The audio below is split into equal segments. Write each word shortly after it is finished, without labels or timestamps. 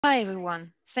Hi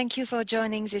everyone, thank you for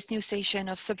joining this new session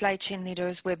of Supply Chain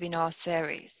Leaders webinar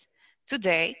series.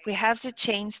 Today, we have the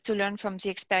chance to learn from the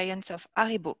experience of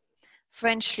Haribo,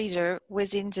 French leader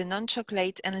within the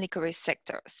non-chocolate and licorice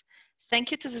sectors. Thank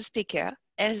you to the speaker,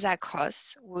 Elsa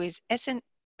Cross, who is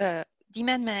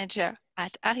demand manager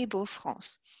at Haribo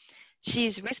France. She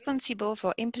is responsible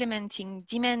for implementing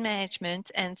demand management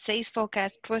and sales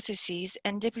forecast processes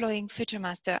and deploying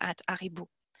FutureMaster at Haribo.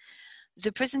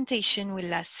 The presentation will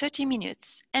last 30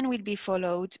 minutes and will be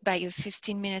followed by a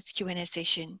 15-minute Q&A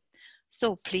session.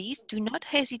 So please do not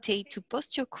hesitate to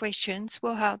post your questions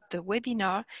throughout the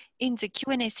webinar in the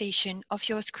Q&A session of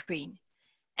your screen.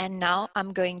 And now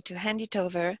I'm going to hand it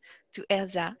over to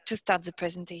Elsa to start the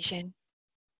presentation.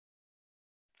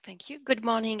 Thank you. Good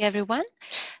morning, everyone.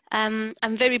 I'm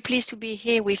very pleased to be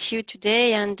here with you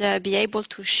today and be able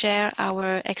to share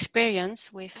our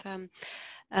experience with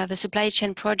the supply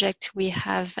chain project we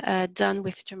have done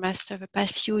with FutureMaster the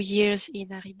past few years in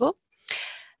Haribo,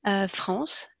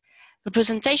 France. The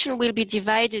presentation will be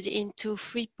divided into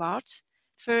 3 parts.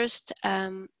 First,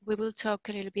 we will talk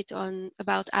a little bit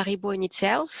about Haribo in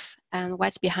itself and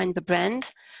what's behind the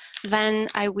brand. Then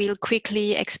I will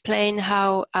quickly explain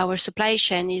how our supply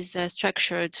chain is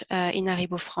structured in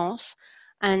Haribo France.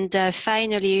 And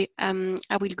finally,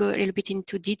 I will go a little bit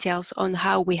into details on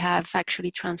how we have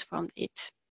actually transformed it.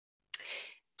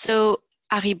 So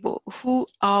Haribo, who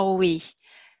are we?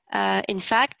 In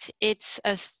fact, it's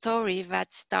a story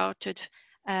that started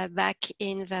back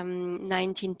in the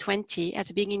 1920, at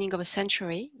the beginning of the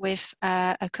century, with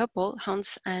a couple,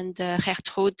 Hans and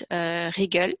Gertrude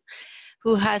Riegel,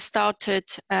 who has started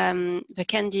the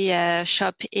candy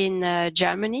shop in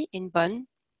Germany, in Bonn.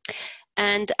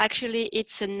 And actually,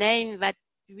 it's a name that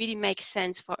really makes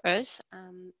sense for us.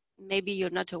 Maybe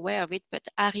you're not aware of it, but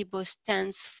Haribo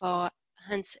stands for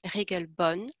Hans Riegel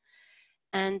Bonn.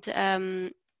 And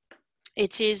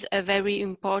it is a very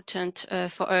important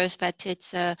for us that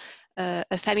it's a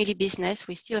family business.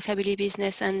 We're still a family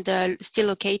business and still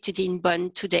located in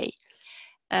Bonn today.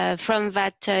 From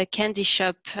that candy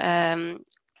shop,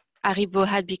 Haribo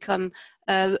had become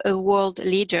a world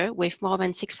leader with more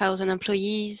than 6,000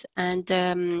 employees and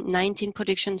 19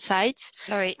 production sites.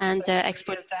 Sorry, and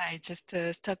export. I just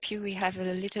stop you. We have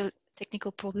a little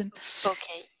technical problem.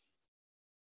 Okay.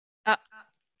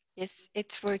 Yes,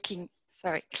 it's working.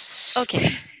 Sorry. Okay.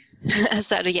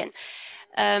 Start again.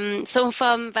 So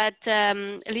from that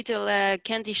little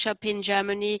candy shop in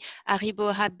Germany,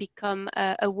 Haribo had become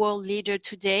a world leader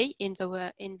today in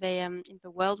the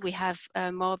world. We have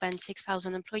more than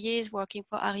 6,000 employees working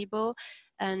for Haribo,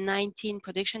 19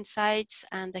 production sites,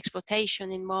 and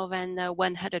exportation in more than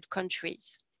 100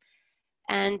 countries.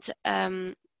 And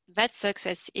that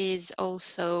success is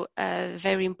also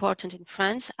very important in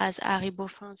France, as Haribo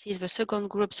France is the second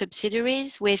group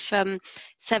subsidiaries with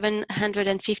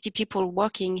 750 people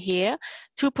working here,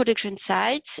 2 production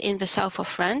sites in the south of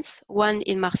France, 1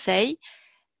 in Marseille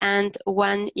and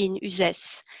 1 in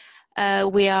Uzès.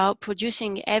 We are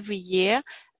producing every year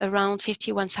around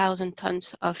 51,000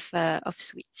 tons of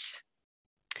sweets.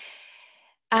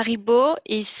 Haribo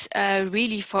is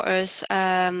really for us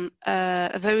a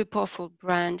very powerful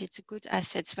brand. It's a good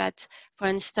asset that, for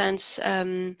instance,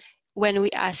 when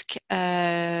we ask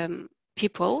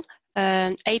people,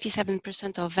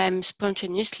 87% of them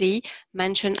spontaneously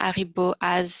mention Haribo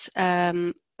as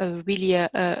really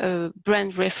a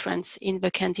brand reference in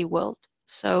the candy world.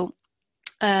 So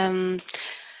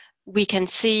we can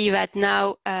see that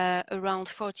now around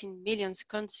 14 million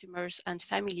consumers and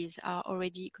families are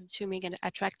already consuming and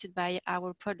attracted by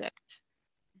our product.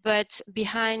 But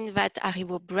behind that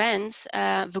Haribo brands,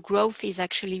 the growth is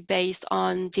actually based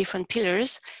on different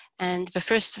pillars. And the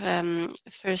first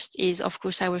is, of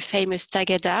course, our famous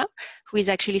Tagada, who is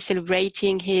actually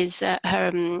celebrating his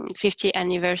her 50th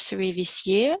anniversary this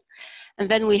year. And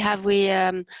then we have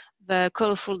the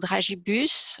colorful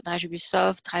Dragibus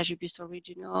Soft, Dragibus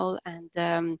Original, and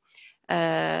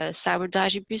Sour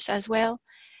Dragibus as well.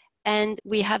 And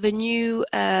we have a new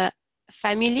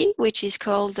family, which is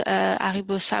called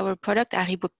Haribo Sour product,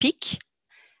 Haribo Peak.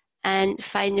 And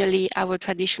finally, our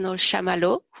traditional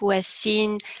Chamallow, who has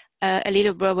seen a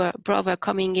little brother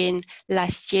coming in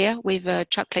last year with a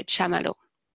chocolate Chamallow.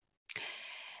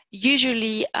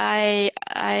 Usually, I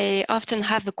often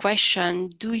have a question: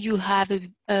 do you have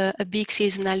a big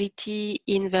seasonality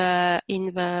in the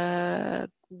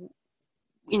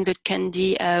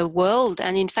candy world?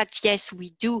 And in fact, yes,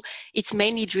 we do. It's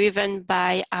mainly driven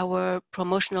by our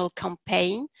promotional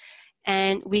campaign,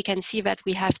 and we can see that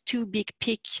we have 2 big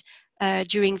peaks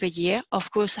during the year.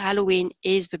 Of course, Halloween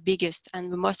is the biggest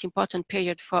and the most important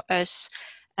period for us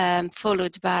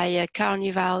followed by a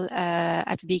carnival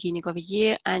at the beginning of the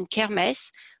year, and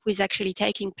Kermesse, who is actually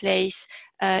taking place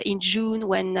in June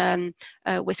when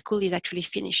school is actually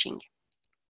finishing.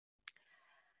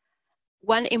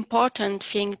 One important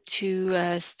thing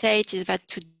to state is that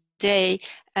today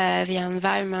the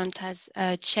environment has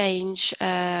changed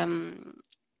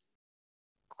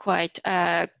quite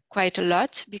a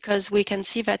lot, because we can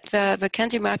see that the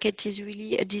candy market is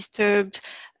really disturbed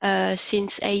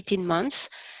since 18 months.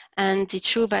 And it's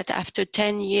true that after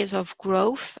 10 years of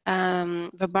growth,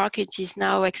 the market is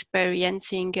now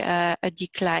experiencing a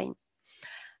decline.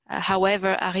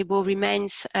 However, Haribo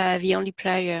remains the only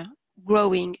player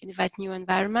growing in that new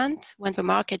environment. When the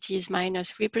market is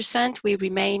 -3%, we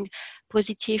remain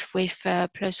positive with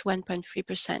plus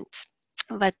 1.3%.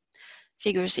 That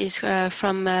figures is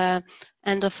from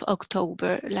end of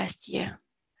October last year.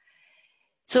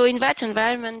 So in that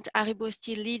environment, Haribo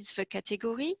still leads the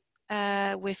category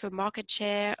with a market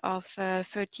share of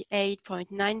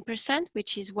 38.9%,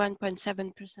 which is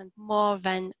 1.7% more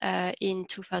than in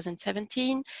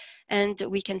 2017. And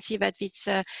we can see that it's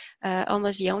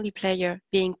almost the only player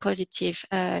being positive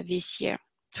this year,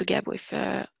 together with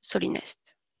Solinest.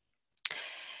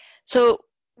 So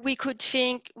we could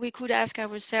ask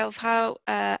ourselves how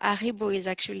Haribo is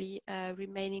actually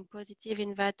remaining positive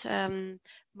in that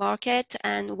market.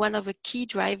 And one of the key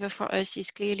drivers for us is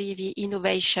clearly the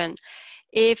innovation.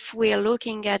 If we are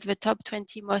looking at the top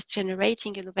 20 most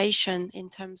generating innovation in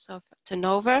terms of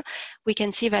turnover, we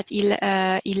can see that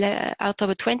out of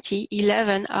the 20,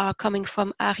 11 are coming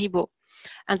from Haribo.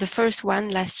 And the first one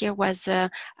last year was,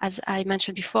 as I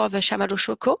mentioned before, the Chamallow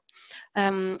Choco,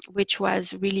 which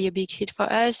was really a big hit for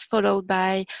us, followed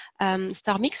by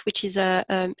Star Mix, which is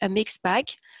a mixed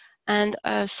bag, and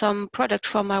some product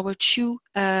from our Chew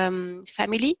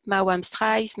family, Mawam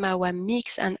Stripes, Mawam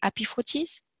Mix, and Happy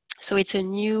Fruities. So it's a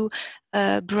new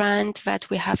brand that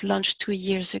we have launched 2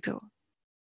 years ago.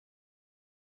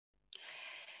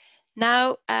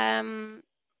 Now,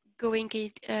 going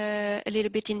a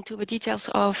little bit into the details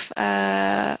of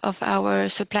our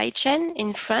supply chain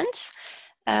in France.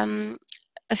 A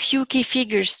few key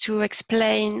figures to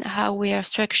explain how we are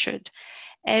structured.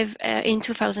 In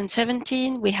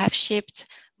 2017, we have shipped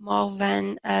more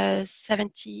than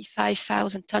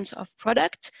 75,000 tons of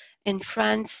product in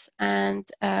France and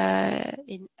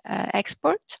in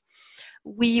export.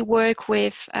 We work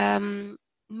with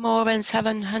more than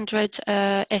 700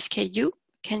 SKU,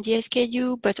 candy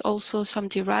SKU, but also some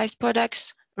derived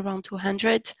products, around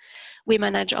 200. We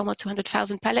manage almost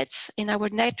 200,000 pallets in our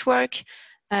network.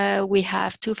 We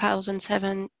have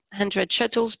 2,700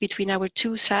 shuttles between our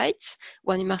 2 sites,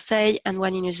 one in Marseille and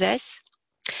one in Uzès.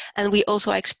 And we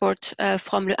also export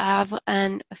from Le Havre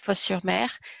and Fos-sur-Mer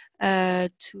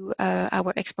to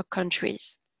our export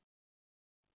countries.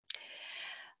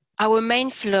 Our main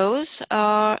flows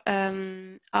are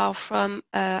from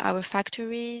our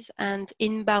factories and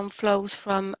inbound flows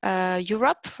from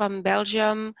Europe, from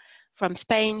Belgium, from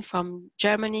Spain, from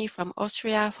Germany, from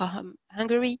Austria, from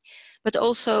Hungary, but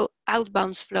also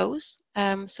outbound flows.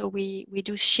 So we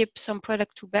do ship some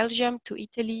product to Belgium, to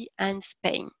Italy, and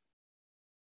Spain.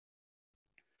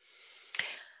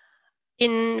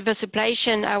 In the supply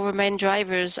chain, our main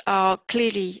drivers are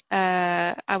clearly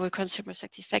our consumer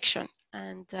satisfaction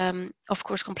and, of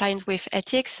course, compliance with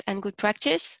ethics and good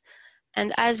practice.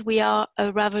 And as we are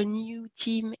a rather new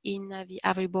team in the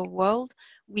Haribo world,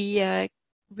 we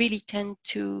really tend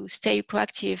to stay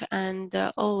proactive and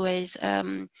always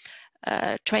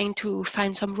trying to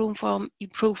find some room for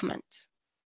improvement.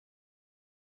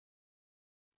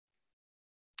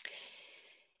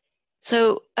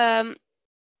 So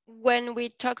when we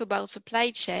talk about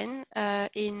supply chain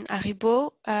in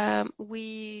Haribo,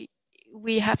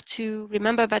 we have to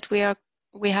remember that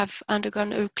we have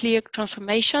undergone a clear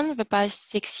transformation the past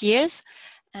 6 years,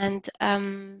 and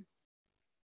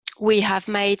we have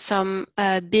made some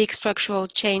big structural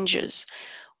changes.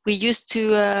 We used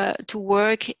to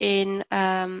work in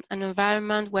an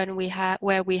environment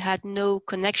where we had no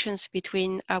connections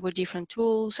between our different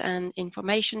tools and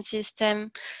information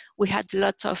system. We had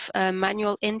lots of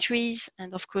manual entries,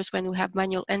 and of course, when we have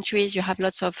manual entries, you have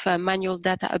lots of manual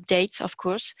data updates, of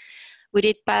course. We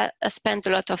did spend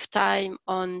a lot of time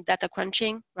on data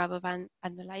crunching rather than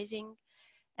analyzing,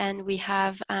 and we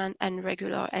have an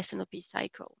irregular S&OP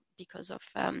cycle because of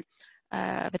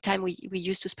the time we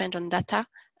used to spend on data.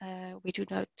 We do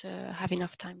not have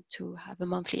enough time to have a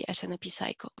monthly S&OP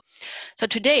cycle. So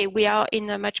today we are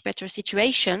in a much better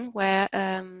situation where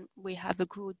we have a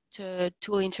good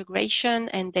tool integration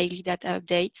and daily data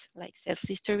updates like sales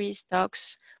history,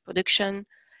 stocks, production.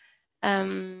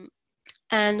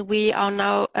 And we are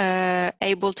now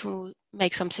able to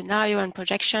make some scenario and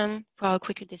projection for our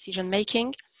quicker decision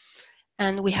making.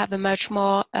 And we have a much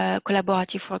more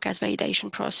collaborative forecast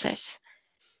validation process.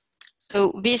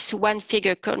 So this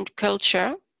one-figure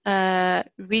culture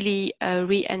really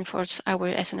reinforces our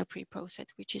S&OP process,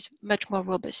 which is much more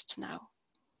robust now.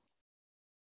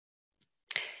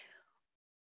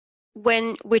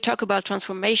 When we talk about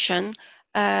transformation,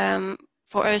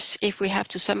 for us, if we have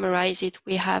to summarize it,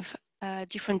 we have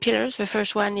different pillars. The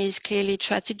first one is clearly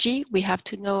strategy. We have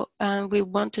to know, we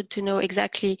wanted to know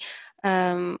exactly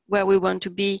where we want to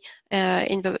be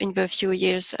in the few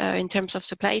years in terms of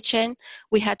supply chain.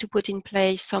 We had to put in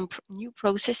place some new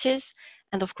processes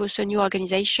and of course a new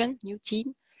organization, new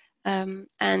team.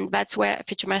 And that's where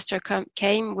FutureMaster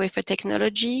came with a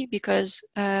technology, because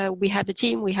we have the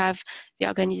team, we have the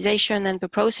organization and the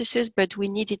processes, but we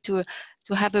needed to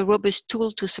have a robust tool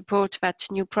to support that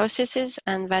new processes,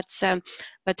 and that's the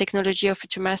technology of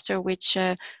FutureMaster, which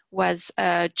was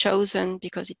chosen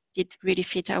because it did really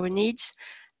fit our needs.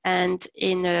 And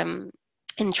in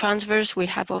Transverse, we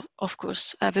have, of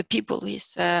course, the people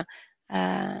is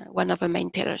one of the main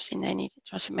pillars in any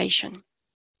transformation.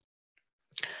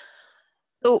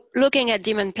 So looking at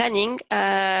demand planning,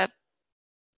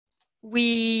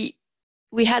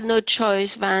 we had no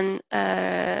choice than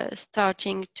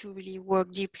starting to really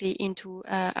work deeply into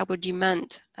our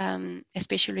demand,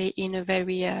 especially in a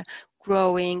very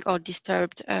growing or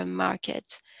disturbed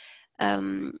market.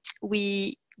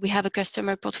 We have a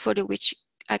customer portfolio which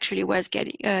actually was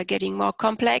getting more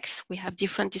complex. We have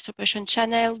different distribution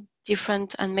channels,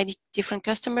 many different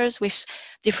customers with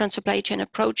different supply chain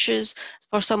approaches.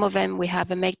 For some of them, we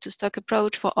have a make-to-stock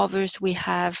approach. For others, we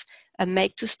have a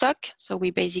make-to-stock. So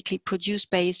we basically produce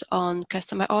based on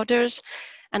customer orders.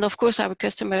 And of course, our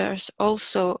customers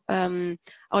also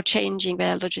are changing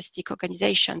their logistic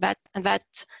organization. That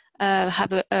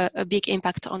have a big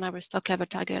impact on our stock level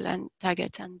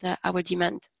target and our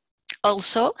demand.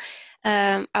 Also,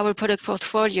 our product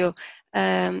portfolio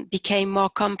became more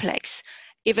complex.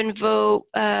 Even though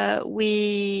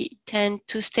we tend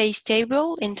to stay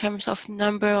stable in terms of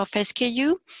number of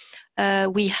SKU,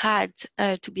 we had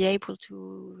to be able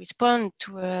to respond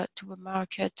to a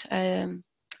market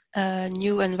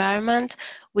new environment.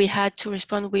 We had to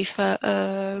respond with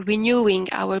renewing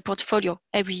our portfolio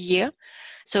every year.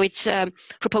 So it's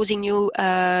proposing new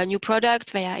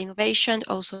product via innovation,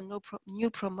 also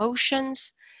new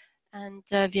promotions, and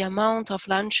the amount of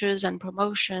launches and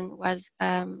promotion was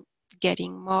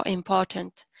getting more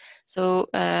important. So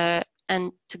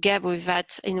and together with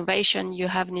that innovation, you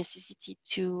have necessity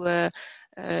to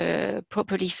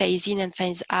properly phase in and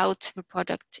phase out the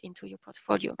product into your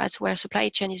portfolio. That's where supply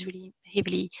chain is really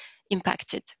heavily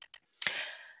impacted.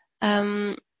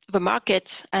 The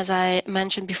market, as I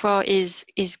mentioned before, is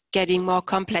getting more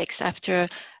complex. After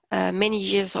many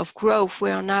years of growth, we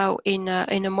are now in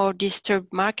a more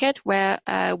disturbed market where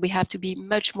we have to be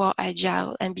much more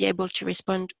agile and be able to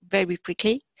respond very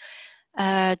quickly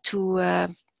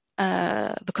to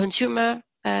the consumer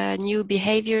new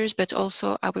behaviors, but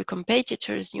also our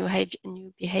competitors' new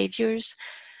behaviors.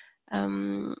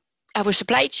 Our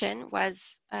supply chain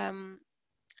was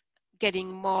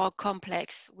getting more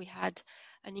complex. We had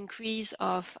an increase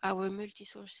of our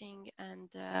multi-sourcing and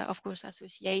of course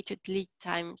associated lead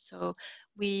time. So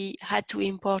we had to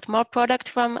import more product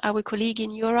from our colleague in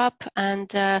Europe, and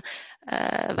that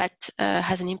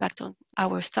has an impact on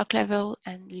our stock level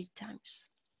and lead times.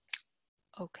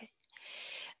 Okay.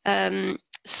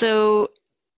 So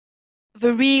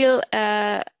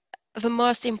the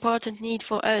most important need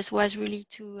for us was really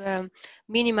to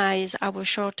minimize our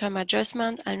short-term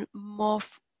adjustment and more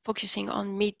focusing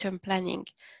on mid-term planning,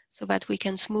 so that we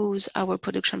can smooth our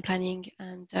production planning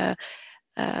and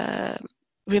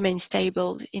remain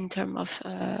stable in terms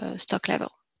of stock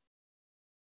level.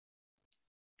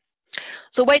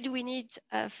 So why do we need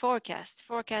a forecast?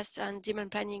 Forecast and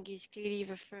demand planning is clearly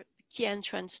the key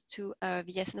entrance to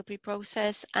the S&OP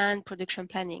process and production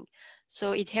planning.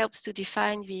 So it helps to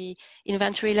define the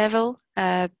inventory level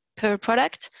per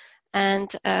product,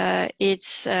 and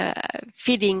it's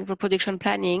feeding the production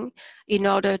planning in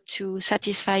order to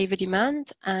satisfy the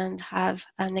demand and have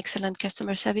an excellent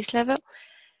customer service level.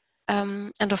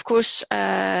 And of course,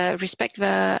 respect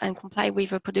and comply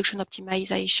with the production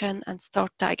optimization and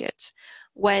stock targets.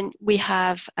 When we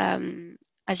have,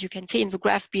 as you can see in the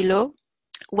graph below,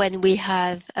 when we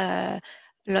have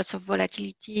lots of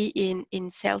volatility in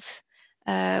sales,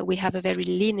 we have a very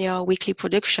linear weekly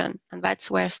production, and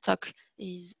that's where stock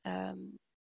is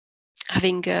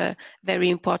having a very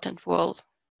important role.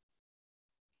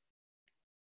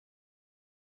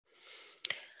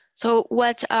 So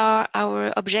what are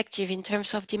our objectives in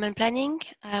terms of demand planning?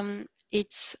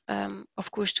 It's,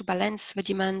 of course, to balance the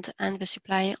demand and the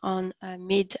supply on a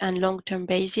mid and long-term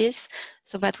basis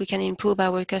so that we can improve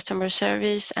our customer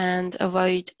service and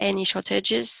avoid any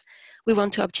shortages. We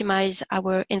want to optimize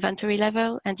our inventory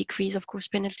level and decrease, of course,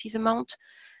 penalties amount.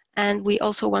 And we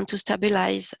also want to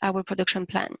stabilize our production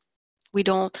plan. We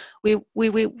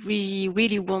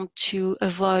really want to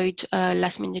avoid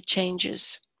last-minute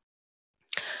changes.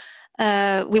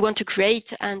 We want to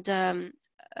create a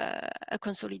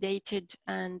consolidated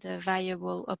and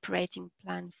viable operating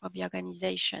plan for the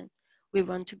organization. We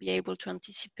want to be able to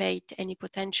anticipate any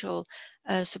potential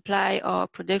supply or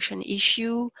production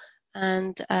issue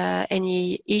and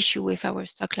any issue with our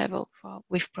stock level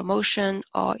with promotion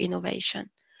or innovation.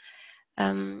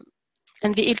 And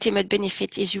the ultimate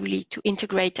benefit is really to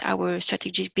integrate our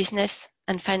strategic business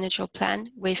and financial plan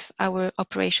with our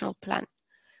operational plan.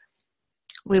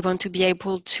 We want to be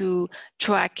able to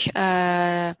track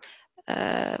the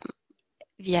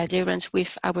adherence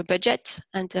with our budget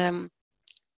and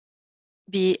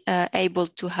be able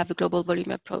to have a global volume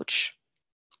approach.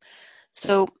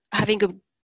 So having a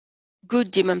good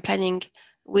demand planning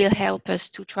will help us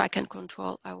to track and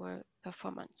control our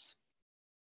performance.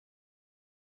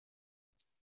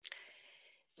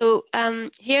 So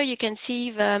here you can see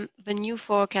the new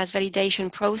forecast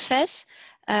validation process.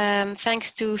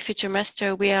 Thanks to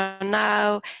FutureMaster, we are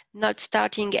now not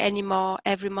starting anymore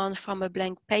every month from a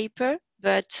blank paper,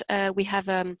 but we have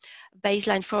a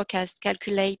baseline forecast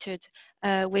calculated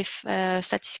with a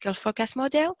statistical forecast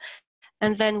model.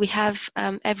 And then we have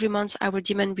every month our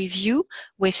demand review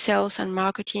with sales and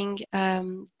marketing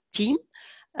team,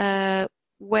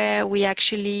 where we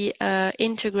actually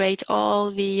integrate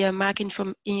all the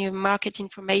market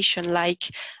information, like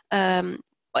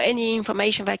any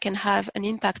information that can have an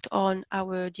impact on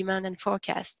our demand and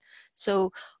forecast.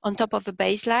 So on top of the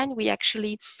baseline, we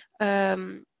actually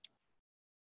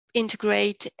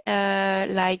integrate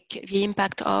like the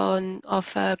impact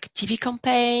of a TV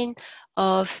campaign,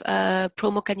 of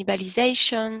promo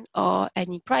cannibalization, or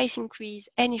any price increase,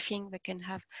 anything that can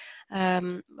have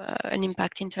an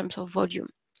impact in terms of volume.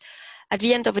 At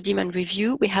the end of a demand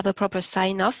review, we have a proper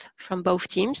sign-off from both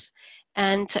teams,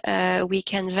 and we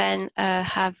can then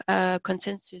have a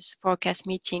consensus forecast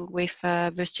meeting with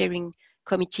the steering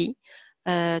committee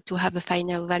to have a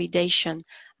final validation.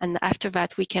 And after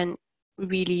that, we can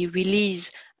really release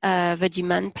the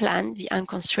demand plan, the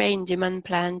unconstrained demand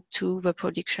plan, to the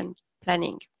production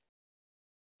planning.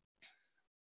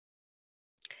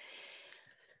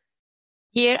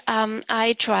 Here,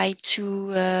 I try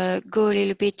to go a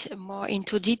little bit more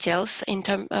into details in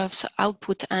terms of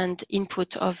output and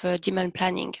input of demand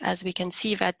planning, as we can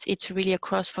see that it's really a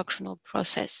cross-functional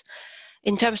process.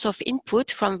 In terms of input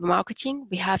from marketing,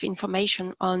 we have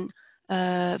information on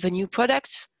the new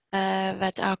products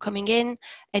that are coming in,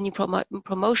 any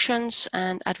promotions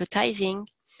and advertising,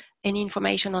 any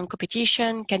information on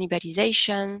competition,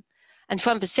 cannibalization. And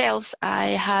from the sales, I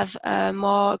have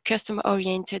more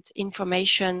customer-oriented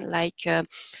information, like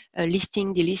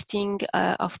listing, delisting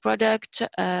of product,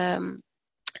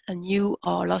 new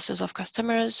or losses of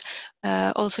customers,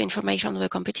 also information on the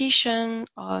competition,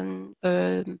 on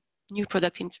new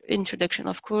product introduction,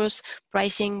 of course,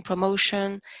 pricing,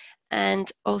 promotion,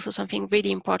 and also something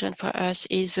really important for us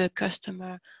is the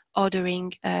customer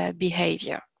ordering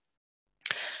behavior.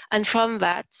 And from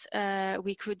that,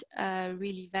 we could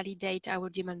really validate our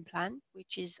demand plan,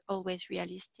 which is always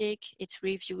realistic. It's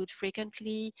reviewed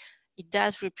frequently. It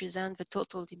does represent the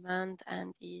total demand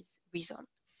and is reasoned.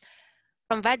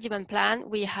 From that demand plan,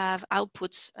 we have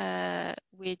outputs,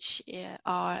 which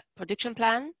are production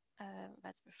plan,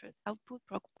 that's preferred output,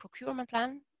 procurement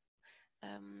plan.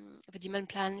 The demand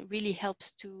plan really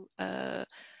helps to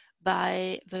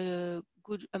buy the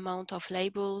good amount of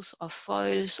labels, of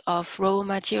foils, of raw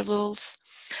materials.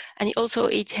 And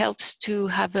it helps to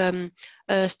have and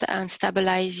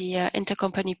stabilize the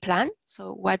intercompany plan.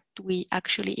 So what we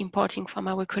actually importing from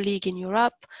our colleague in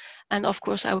Europe, and of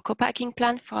course our co-packing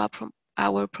plan for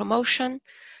our promotion.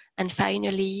 And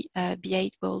finally, be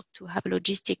able to have a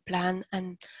logistic plan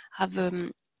and have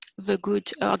the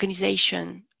good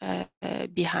organization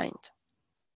behind.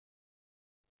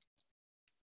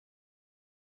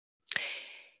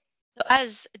 So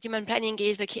as demand planning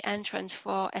is the key entrance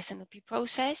for S&OP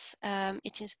process,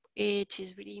 it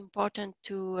is really important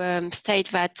to state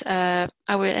that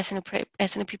our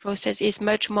S&OP process is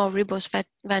much more robust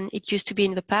than it used to be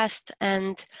in the past,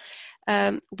 and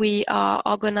we are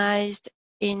organized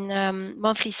in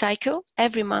monthly cycle.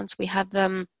 Every month we have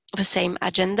the same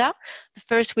agenda. The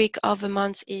first week of the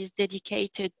month is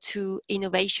dedicated to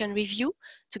innovation review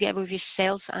together with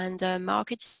sales and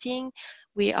marketing.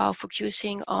 We are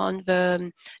focusing on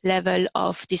the level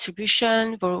of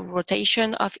distribution, the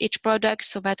rotation of each product,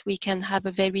 so that we can have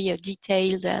a very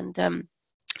detailed and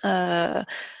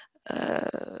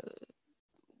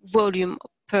volume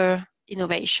per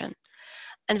innovation.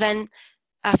 And then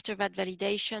after that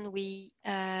validation, we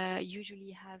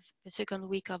usually have the second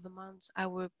week of the month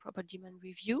our proper demand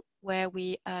review, where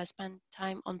we spend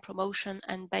time on promotion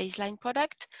and baseline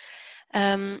product.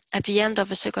 At the end of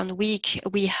the second week,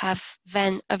 we have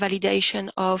then a validation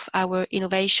of our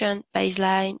innovation,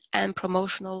 baseline, and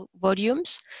promotional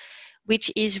volumes,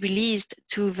 which is released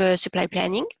to the supply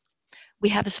planning. We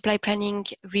have a supply planning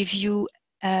review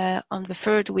on the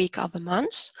third week of the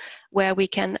month, where we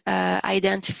can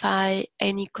identify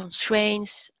any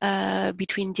constraints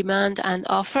between demand and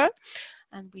offer.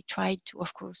 And we try to,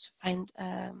 of course, find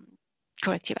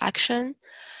corrective action.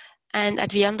 And at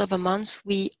the end of the month,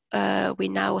 we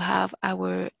now have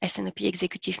our S&OP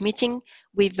executive meeting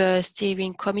with the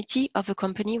steering committee of the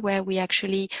company, where we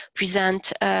actually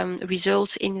present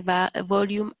results in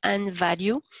volume and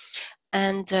value.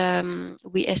 And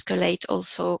we escalate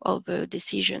also all the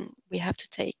decision we have to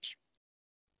take.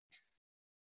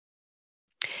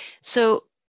 So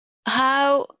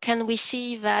how can we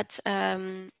see that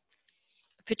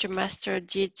Future Master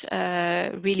did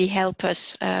really help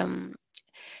us?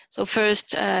 So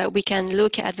first, we can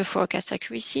look at the forecast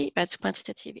accuracy, that's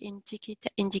quantitative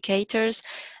indicators.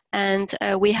 And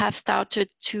we have started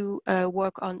to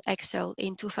work on Excel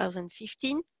in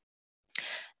 2015.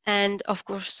 And of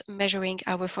course, measuring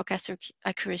our forecast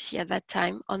accuracy at that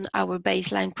time on our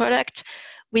baseline product,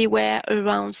 we were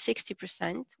around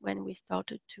 60% when we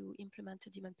started to implement a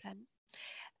demand plan.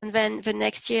 And then the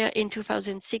next year, in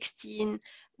 2016,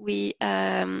 we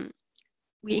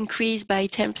increased by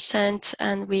 10%,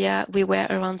 and we were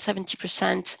around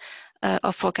 70%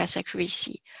 of forecast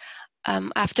accuracy.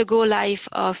 After go live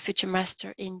of Future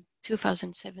Master in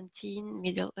 2017,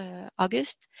 middle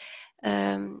August,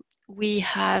 we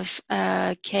have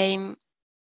came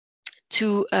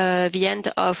to the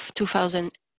end of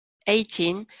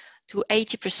 2018 to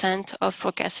 80% of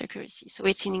forecast accuracy. So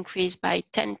it's an increase by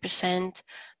 10%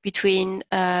 between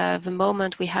the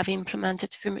moment we have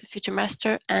implemented Future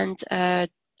Master and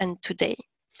today.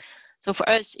 So for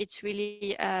us, it's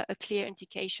really a clear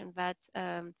indication that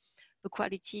the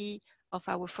quality of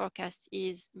our forecast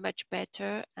is much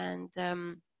better, and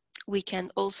we can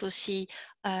also see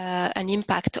an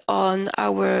impact on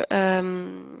our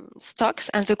stocks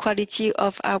and the quality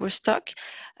of our stock.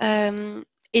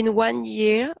 In 1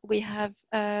 year, we have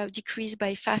decreased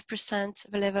by 5%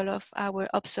 the level of our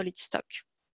obsolete stock.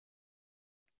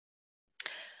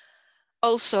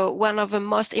 Also, one of the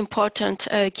most important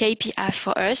KPI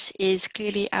for us is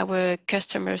clearly our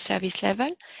customer service level.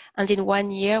 And in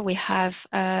 1 year, we have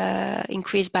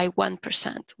increased by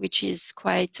 1%, which is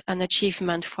quite an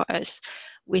achievement for us.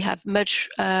 We have much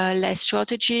less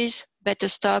shortages, better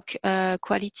stock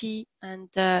quality, and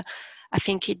I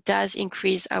think it does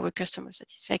increase our customer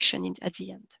satisfaction at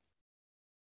the end.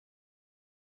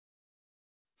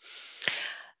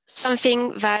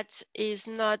 Something that is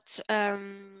not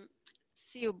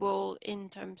seeable in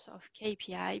terms of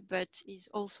KPI, but is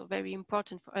also very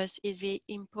important for us, is the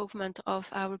improvement of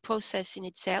our process in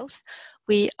itself.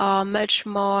 We are much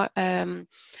more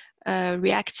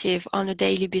reactive on a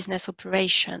daily business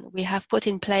operation. We have put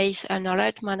in place an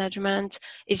alert management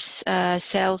if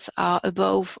sales are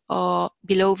above or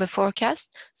below the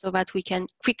forecast, so that we can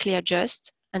quickly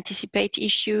adjust, anticipate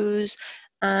issues,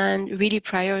 and really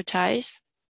prioritize.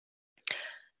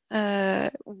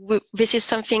 This is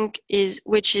something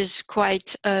which is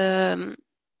quite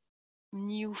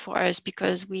new for us,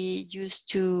 because we used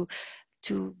to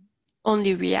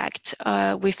only react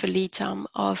with a lead time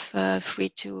of 3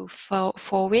 to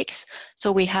 4 weeks.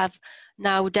 So we have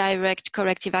now direct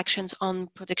corrective actions on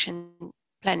production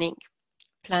planning,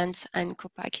 plans, and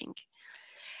co-packing.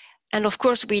 And of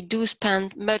course, we do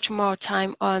spend much more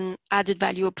time on added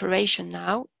value operation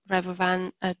now, rather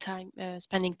than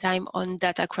spending time on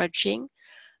data crunching.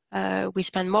 We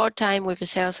spend more time with the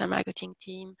sales and marketing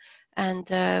team, and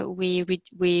we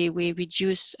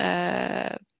reduce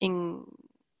in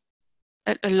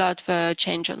a lot of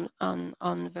change on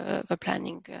the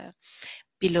planning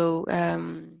below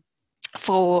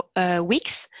 4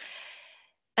 weeks.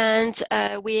 And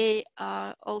we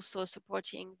are also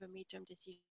supporting the midterm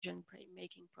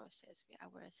decision-making process with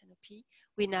our SNOP.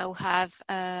 We now have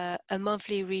a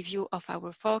monthly review of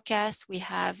our forecast. We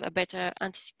have a better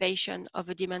anticipation of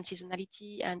the demand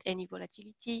seasonality and any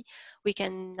volatility. We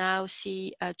can now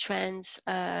see trends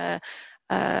on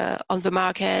the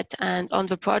market and on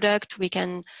the product. We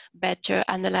can better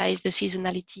analyze the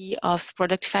seasonality of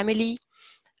product family.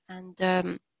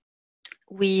 And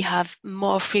we have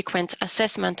more frequent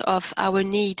assessment of our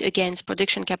need against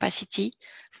production capacity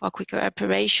for quicker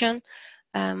operation.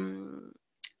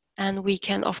 And we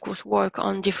can, of course, work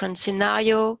on different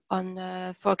scenarios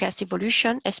on forecast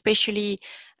evolution, especially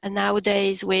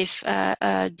nowadays with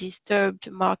a disturbed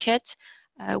market.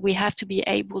 We have to be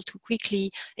able to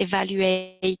quickly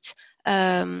evaluate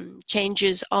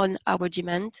changes on our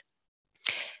demand.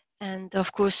 And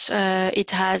of course,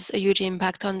 it has a huge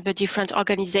impact on the different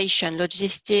organization,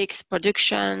 logistics,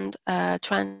 production,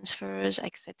 transfers,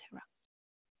 etc.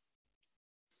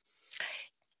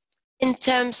 In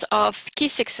terms of key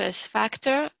success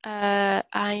factor,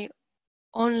 I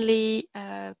only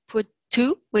put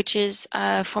two, which is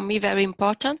for me very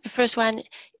important. The first one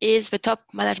is the top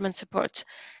management support.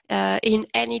 In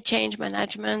any change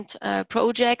management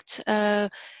project,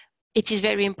 it is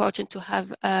very important to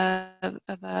have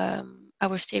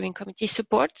our steering committee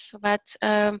support so that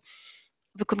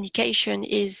the communication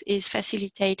is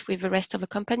facilitated with the rest of the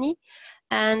company.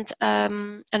 And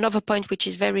another point which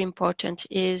is very important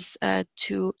is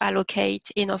to allocate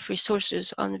enough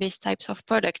resources on these types of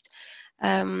product.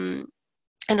 And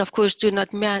of course, do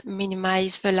not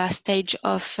minimize the last stage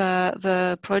of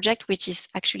the project, which is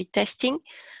actually testing.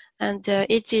 And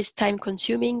it is time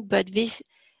consuming, but this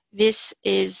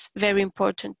is very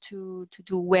important to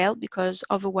do well, because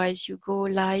otherwise you go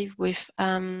live with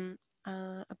a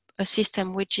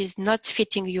system which is not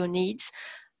fitting your needs,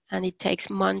 and it takes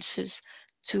months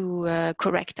to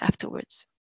correct afterwards.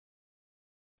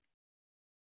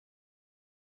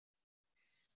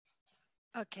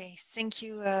 Okay, thank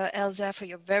you, Elsa, for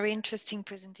your very interesting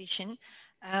presentation.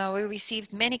 We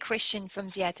received many questions from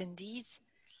the attendees.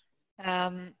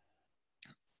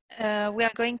 We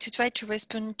are going to try to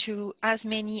respond to as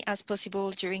many as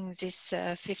possible during this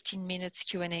 15 minutes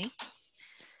Q&A.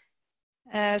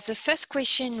 The first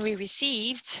question we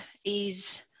received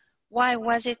is, why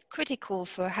was it critical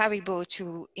for Haribo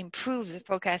to improve the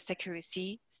forecast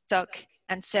accuracy, stock,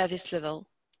 and service level?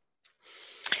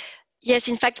 Yes,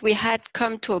 in fact, we had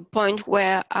come to a point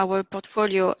where our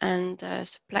portfolio and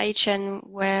supply chain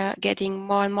were getting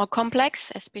more and more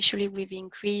complex, especially with the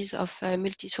increase of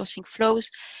multi-sourcing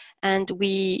flows. And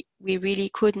we really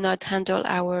could not handle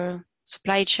our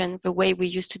supply chain the way we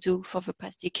used to do for the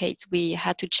past decades. We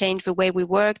had to change the way we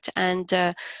worked and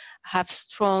have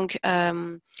strong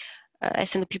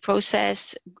S&OP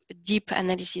process, deep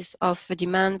analysis of the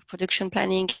demand, production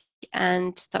planning,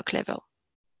 and stock level.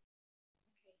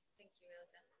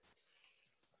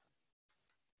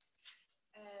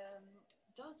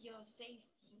 Does your sales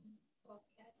team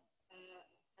forecast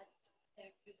at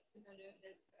their customer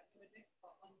level per product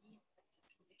or only at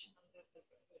production level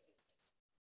per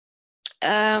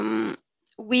product?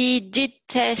 We did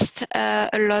test a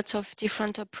lot of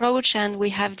different approach, and we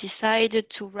have decided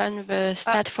to run the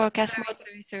stat forecast model.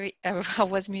 Sorry, I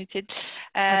was muted.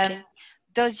 Okay.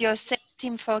 Does your sales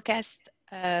team forecast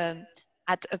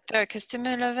at a per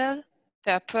customer level,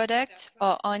 per product,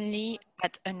 or only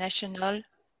at a national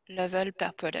level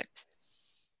per product?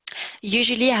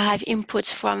 Usually I have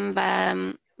inputs from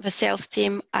the sales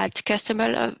team at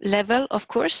customer level, of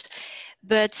course,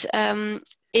 but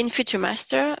in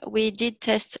FutureMaster, we did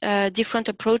test different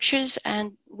approaches,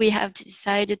 and we have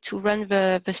decided to run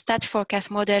the stat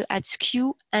forecast model at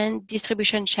SKU and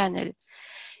distribution channel.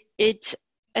 It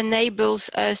enables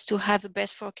us to have the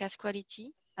best forecast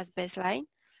quality as baseline,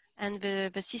 and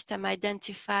the system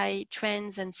identify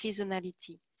trends and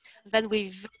seasonality. Then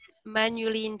we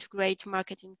manually integrate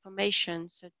market information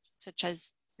such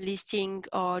as listing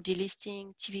or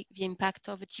delisting, the impact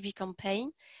of a TV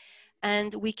campaign.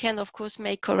 And we can, of course,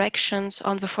 make corrections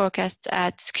on the forecasts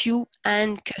at SKU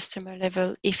and customer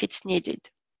level if it's needed.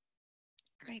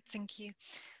 Great, thank you.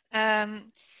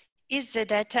 Is the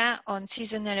data on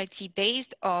seasonality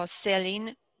based or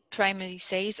sell-in, primary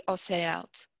sales, or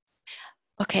sell-out?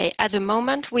 Okay, at the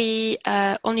moment, we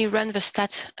only run the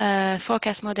stat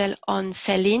forecast model on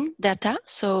sell-in data,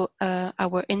 so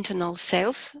our internal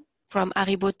sales from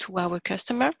Haribo to our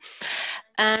customer.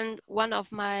 And one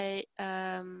of my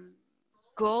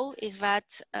goal is that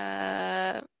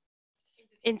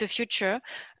in the future,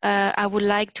 I would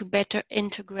like to better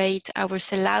integrate our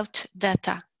sell-out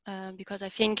data because I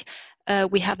think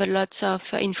we have a lot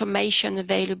of information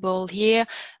available here.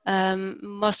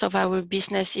 Most of our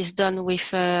business is done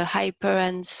with hyper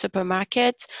and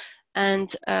supermarkets,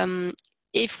 and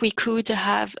if we could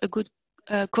have a good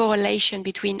correlation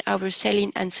between our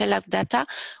sell-in and sell-out data,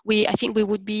 I think we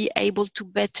would be able to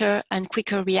better and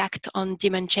quicker react on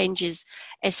demand changes,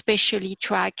 especially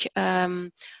track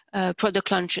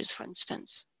product launches, for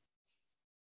instance.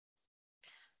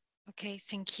 Okay,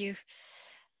 thank you.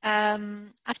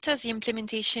 After the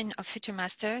implementation of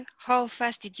FutureMaster, how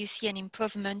fast did you see an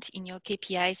improvement in your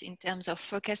KPIs in terms of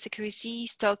forecast accuracy,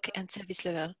 stock, and service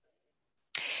level?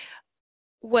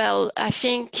 Well, I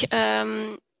think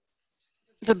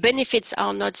the benefits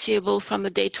are noticeable from a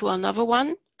day to another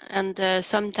one, and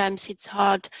sometimes it's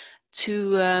hard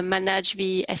to manage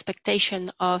the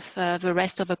expectation of the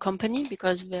rest of the company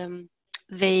because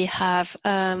they have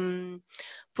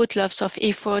put lots of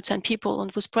efforts and people on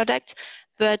those products.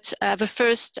 But the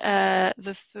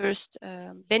first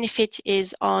benefit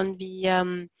is on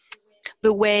the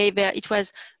way that it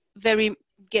was very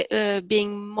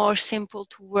being more simple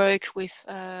to work with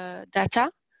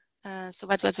data. So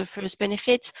that was the first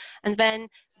benefit. And then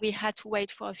we had to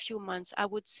wait for a few months, I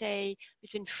would say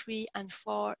between 3 and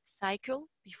 4 cycles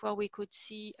before we could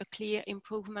see a clear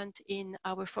improvement in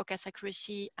our forecast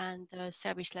accuracy and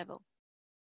service level.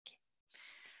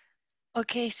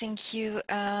 Okay, thank you.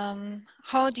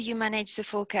 How do you manage the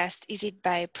forecast? Is it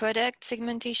by product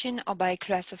segmentation or by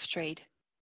class of trade?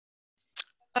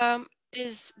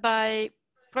 Is by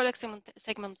product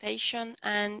segmentation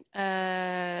and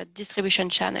distribution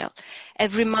channel.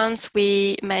 Every month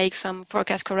we make some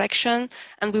forecast correction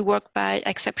and we work by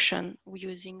exception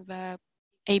using the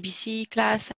ABC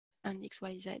class and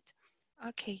XYZ.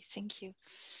 Okay, thank you.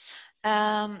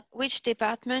 Which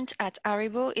department at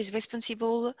Haribo is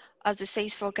responsible of the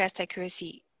sales forecast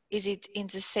accuracy? Is it in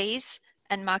the sales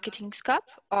and marketing scope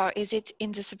or is it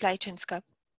in the supply chain scope?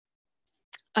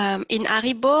 In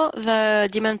Haribo, the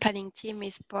demand planning team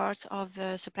is part of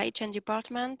the supply chain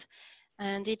department,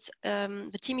 and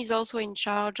the team is also in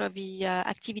charge of the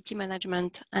activity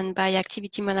management. And by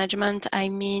activity management, I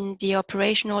mean the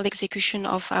operational execution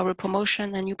of our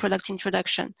promotion and new product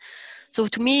introduction. So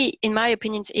to me, in my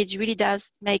opinion, it really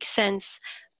does make sense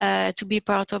to be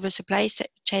part of a supply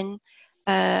chain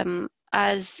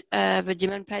as the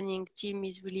demand planning team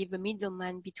is really the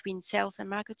middleman between sales and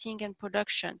marketing and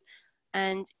production.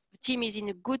 And the team is in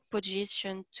a good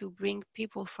position to bring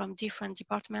people from different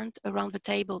departments around the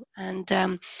table and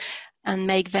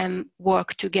make them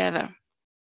work together.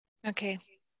 Okay.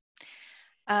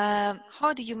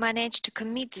 How do you manage to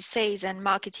commit the sales and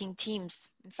marketing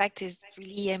teams? In fact, it's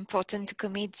really important to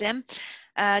commit them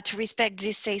to respect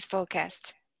this sales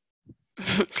forecast.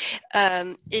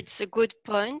 It's a good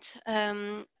point.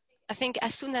 I think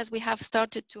as soon as we have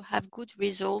started to have good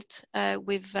results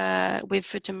with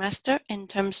FutureMaster in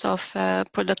terms of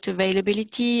product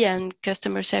availability and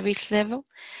customer service level,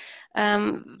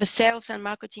 the sales and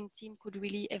marketing team could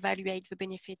really evaluate the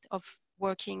benefit of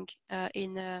working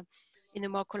in a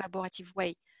more collaborative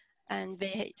way. And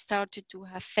they started to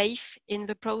have faith in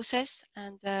the process,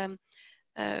 and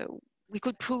we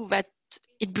could prove that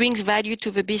it brings value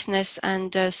to the business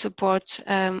and support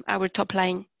our top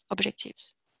line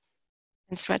objectives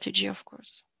and strategy, of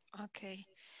course. Okay.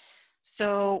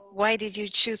 So why did you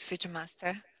choose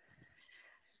FutureMaster?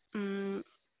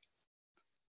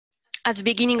 At the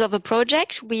beginning of a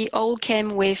project, we all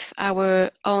came with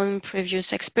our own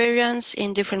previous experience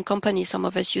in different companies. Some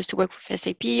of us used to work with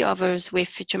SAP, others with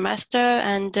FutureMaster,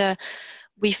 and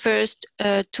we first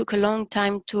took a long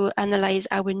time to analyze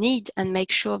our need and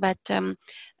make sure that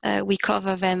we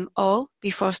cover them all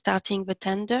before starting the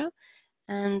tender.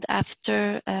 And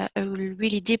after a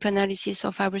really deep analysis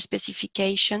of our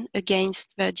specification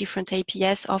against the different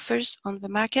APS offers on the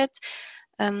market,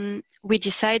 we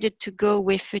decided to go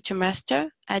with FutureMaster,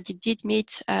 as it did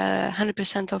meet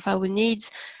 100% of our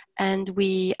needs, and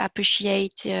we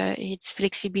appreciate its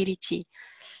flexibility.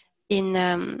 In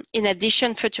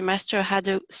addition, FutureMaster had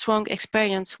a strong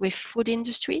experience with food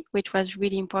industry, which was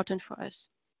really important for us.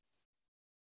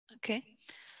 Okay.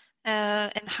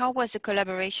 And how was the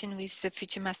collaboration with the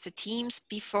FutureMaster teams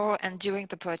before and during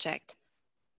the project?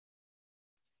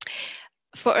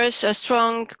 For us, a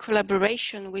strong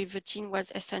collaboration with the team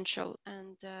was essential,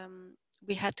 and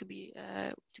we had to be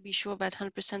sure that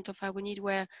 100% of our needs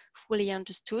were fully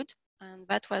understood, and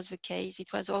that was the case.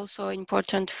 It was also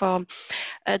important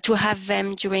to have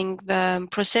them during the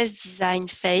process design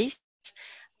phase,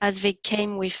 as they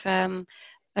came with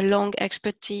a long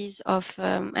expertise of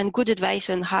and good advice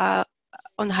on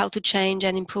how to change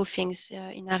and improve things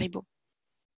in Haribo.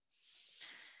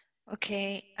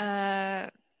 Okay.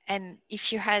 And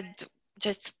if you had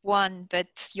just one,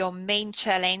 but your main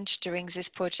challenge during this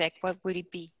project, what would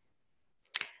it be?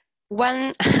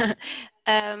 One,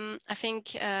 I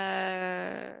think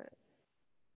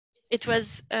it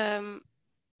was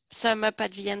sum up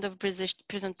at the end of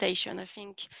presentation. I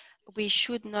think we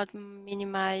should not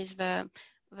minimize the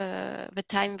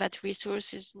time that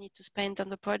resources need to spend on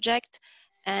the project,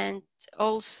 and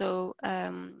also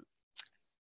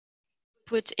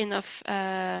put enough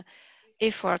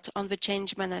effort on the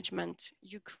change management.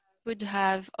 You could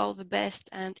have all the best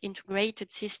and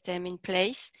integrated system in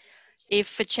place.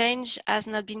 If a change has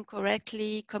not been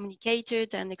correctly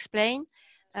communicated and explained,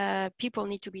 people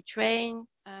need to be trained.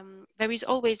 There is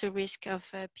always a risk of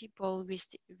people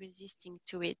resisting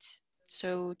to it.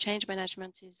 So change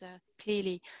management is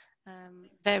clearly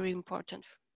very important.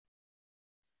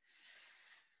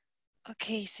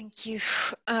 Okay, thank you.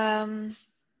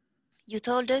 You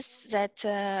told us that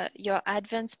your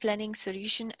advanced planning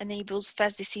solution enables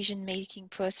fast decision-making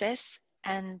process,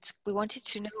 and we wanted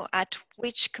to know at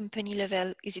which company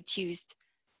level is it used?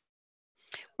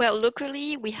 Well,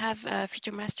 locally we have a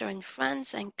Future Master in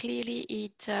France, and clearly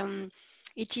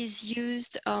it is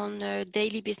used on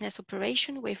daily business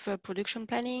operation with production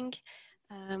planning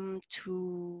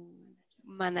to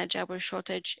manage our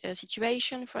shortage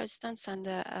situation, for instance, and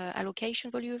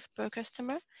allocation volume per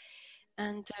customer.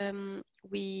 And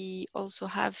we also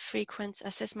have frequent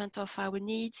assessment of our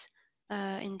needs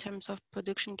in terms of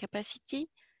production capacity.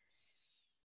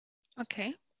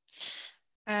 Okay.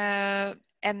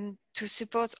 And to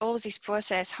support all this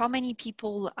process, how many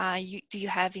people do you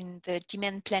have in the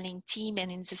demand planning team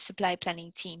and in the supply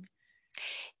planning team?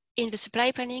 In the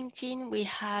supply planning team, we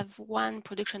have one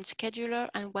production scheduler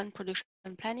and one production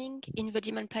planning. In the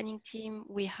demand planning team,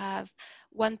 we have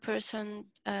one person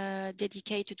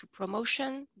dedicated to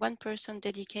promotion, one person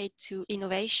dedicated to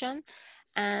innovation,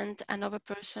 and another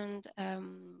person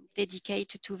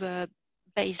dedicated to the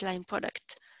baseline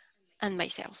product, and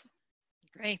myself.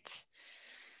 Great.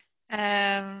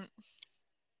 Um,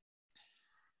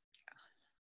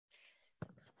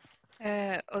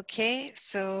 okay,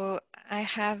 so I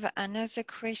have another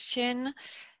question.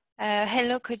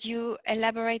 Hello, could you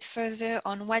elaborate further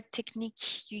on what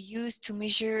technique you use to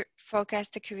measure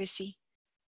forecast accuracy?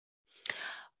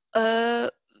 Uh,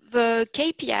 the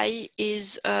KPI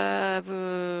is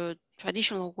the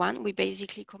traditional one. We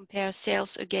basically compare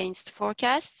sales against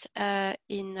forecasts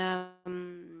in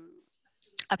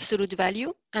absolute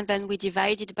value, and then we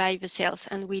divide it by the sales,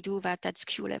 and we do that at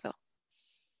SKU level.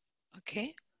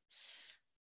 Okay.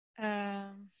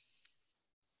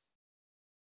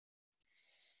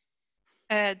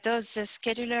 Does the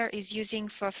scheduler is using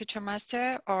for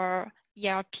FutureMaster or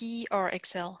ERP or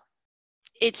Excel?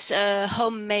 It's a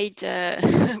homemade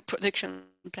production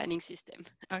planning system.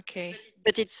 Okay.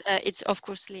 But it's of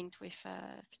course linked with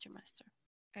FutureMaster.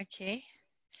 Okay.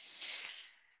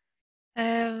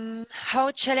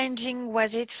 How challenging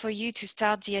was it for you to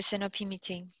start the SNOP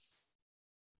meeting?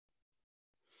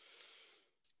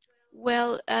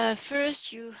 Well,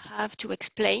 first you have to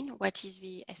explain what is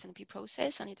the S&P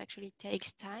process, and it actually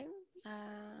takes time.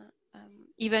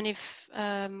 Even if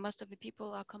most of the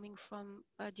people are coming from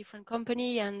a different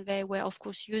company and they were, of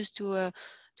course, used to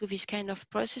this kind of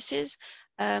processes,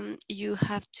 you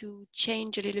have to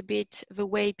change a little bit the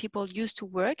way people used to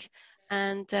work.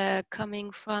 And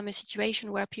coming from a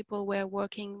situation where people were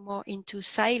working more into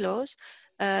silos,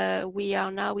 we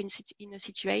are now in a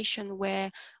situation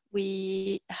where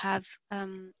we have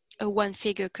a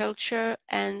one-figure culture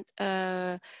and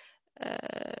the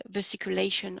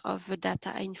circulation of the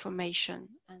data information,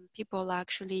 and people are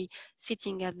actually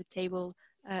sitting at the table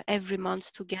every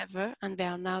month together, and they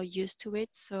are now used to it.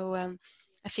 So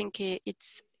I think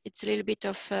it's a little bit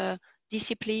of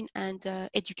discipline and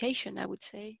education, I would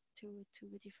say, to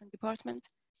the different departments.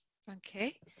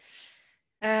 Okay.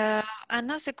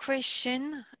 Another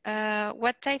question,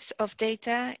 what types of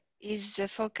data is the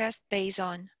forecast based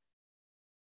on?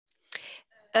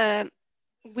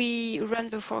 We run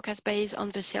the forecast based on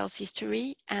the sales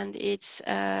history, and it's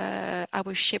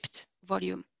our shipped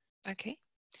volume. Okay.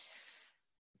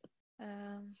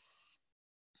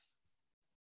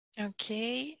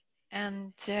 Okay,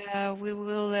 and we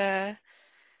will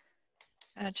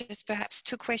just perhaps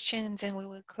two questions and we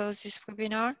will close this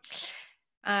webinar.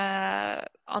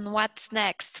 On what's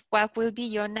next, what will be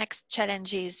your next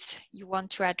challenges you want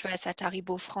to address at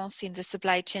Haribo France in the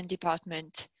supply chain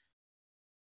department?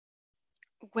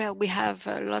 Well, we have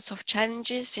lots of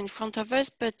challenges in front of us,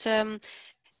 but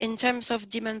in terms of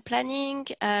demand planning,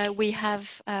 we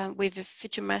have with the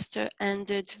Future Master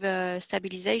ended the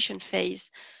stabilization phase,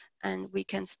 and we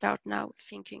can start now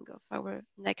thinking of our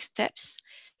next steps.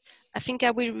 I think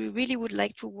we really would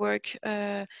like to work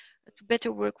to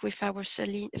better work with our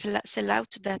sell-out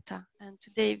data. And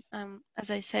today, as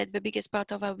I said, the biggest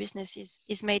part of our business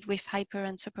is made with hyper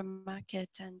and supermarket,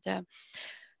 and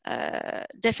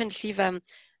definitely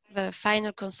the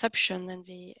final consumption and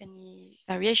any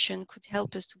variation could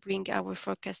help us to bring our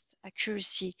forecast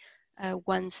accuracy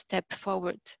one step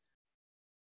forward.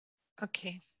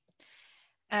 Okay.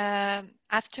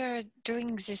 After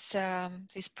doing this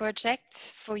project,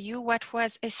 for you, what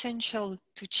was essential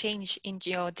to change in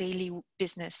your daily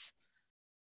business?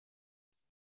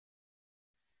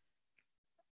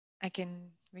 I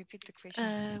can repeat the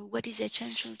question. What is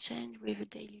essential change with a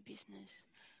daily business?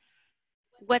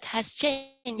 What has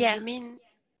changed, you Yeah. mean,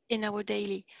 in our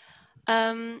daily?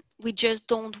 We just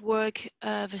don't work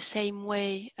the same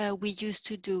way we used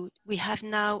to do. We have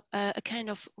now a kind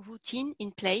of routine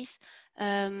in place.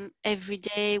 Every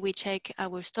day we check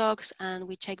our stocks and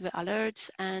we check the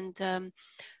alerts, and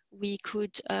we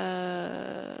could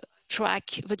track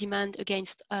the demand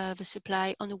against the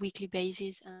supply on a weekly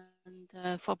basis, and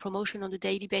for promotion on a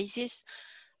daily basis.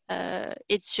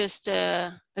 It's just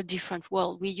a different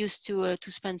world. We used to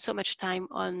spend so much time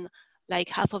on like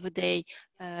half of a day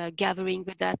gathering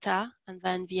the data, and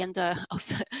then the end of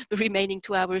the remaining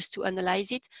 2 hours to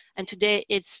analyze it. And today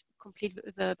it's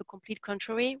the complete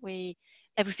contrary.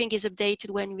 Everything is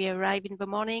updated when we arrive in the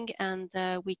morning, and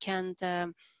we can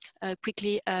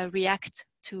quickly react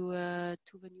to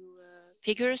the new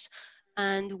figures,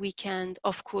 and we can,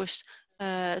 of course,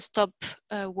 stop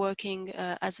working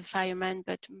as a fireman,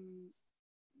 but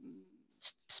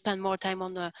spend more time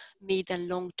on the mid and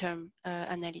long-term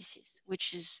analysis,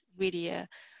 which is really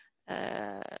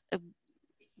that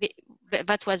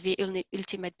was the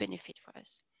ultimate benefit for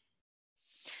us.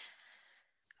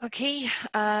 Okay,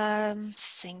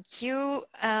 thank you.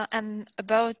 And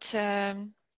about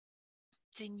the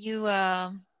new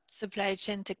supply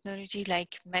chain technology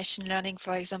like machine learning,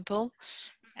 for example,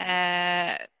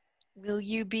 will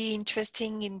you be interested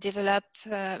in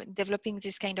developing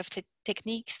this kind of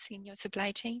techniques in your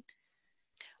supply chain?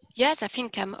 Yes, I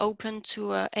think I'm open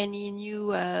to any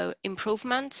new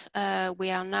improvement. We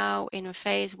are now in a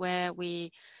phase where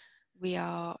we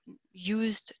are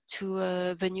used to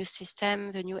the new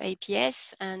system, the new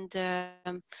APS, and uh,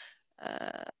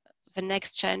 the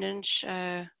next challenge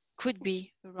could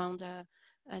be around a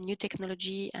new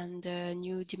technology and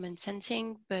new demand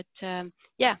sensing. But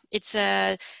yeah, it's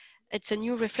a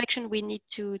new reflection we need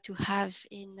to have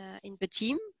in the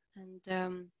team,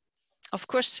 and of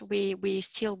course we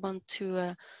still want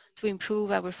to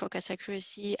improve our forecast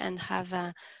accuracy and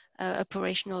have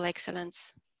operational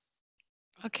excellence.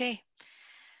 Okay.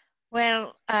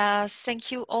 Well,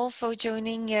 thank you all for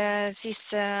joining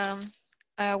this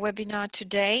webinar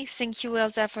today. Thank you,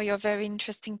 Elsa, for your very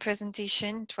interesting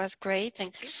presentation. It was great.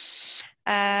 Thank you.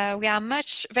 We are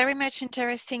very much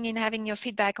interested in having your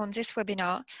feedback on this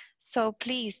webinar. So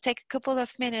please take a couple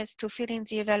of minutes to fill in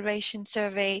the evaluation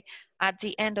survey at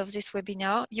the end of this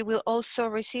webinar. You will also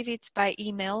receive it by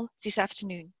email this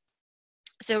afternoon.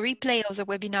 The replay of the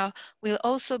webinar will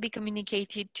also be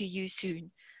communicated to you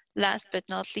soon. Last but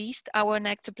not least, our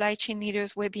next Supply Chain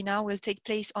Leaders webinar will take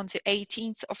place on the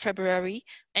 18th of February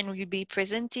and will be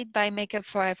presented by Makeup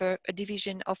Forever, a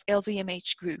division of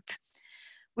LVMH Group.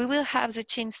 We will have the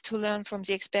chance to learn from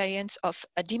the experience of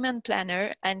a demand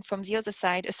planner and from the other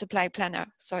side, a supply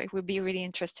planner. So it will be really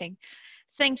interesting.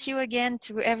 Thank you again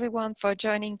to everyone for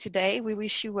joining today. We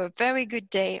wish you a very good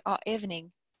day or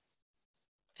evening.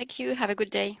 Thank you. Have a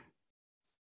good day.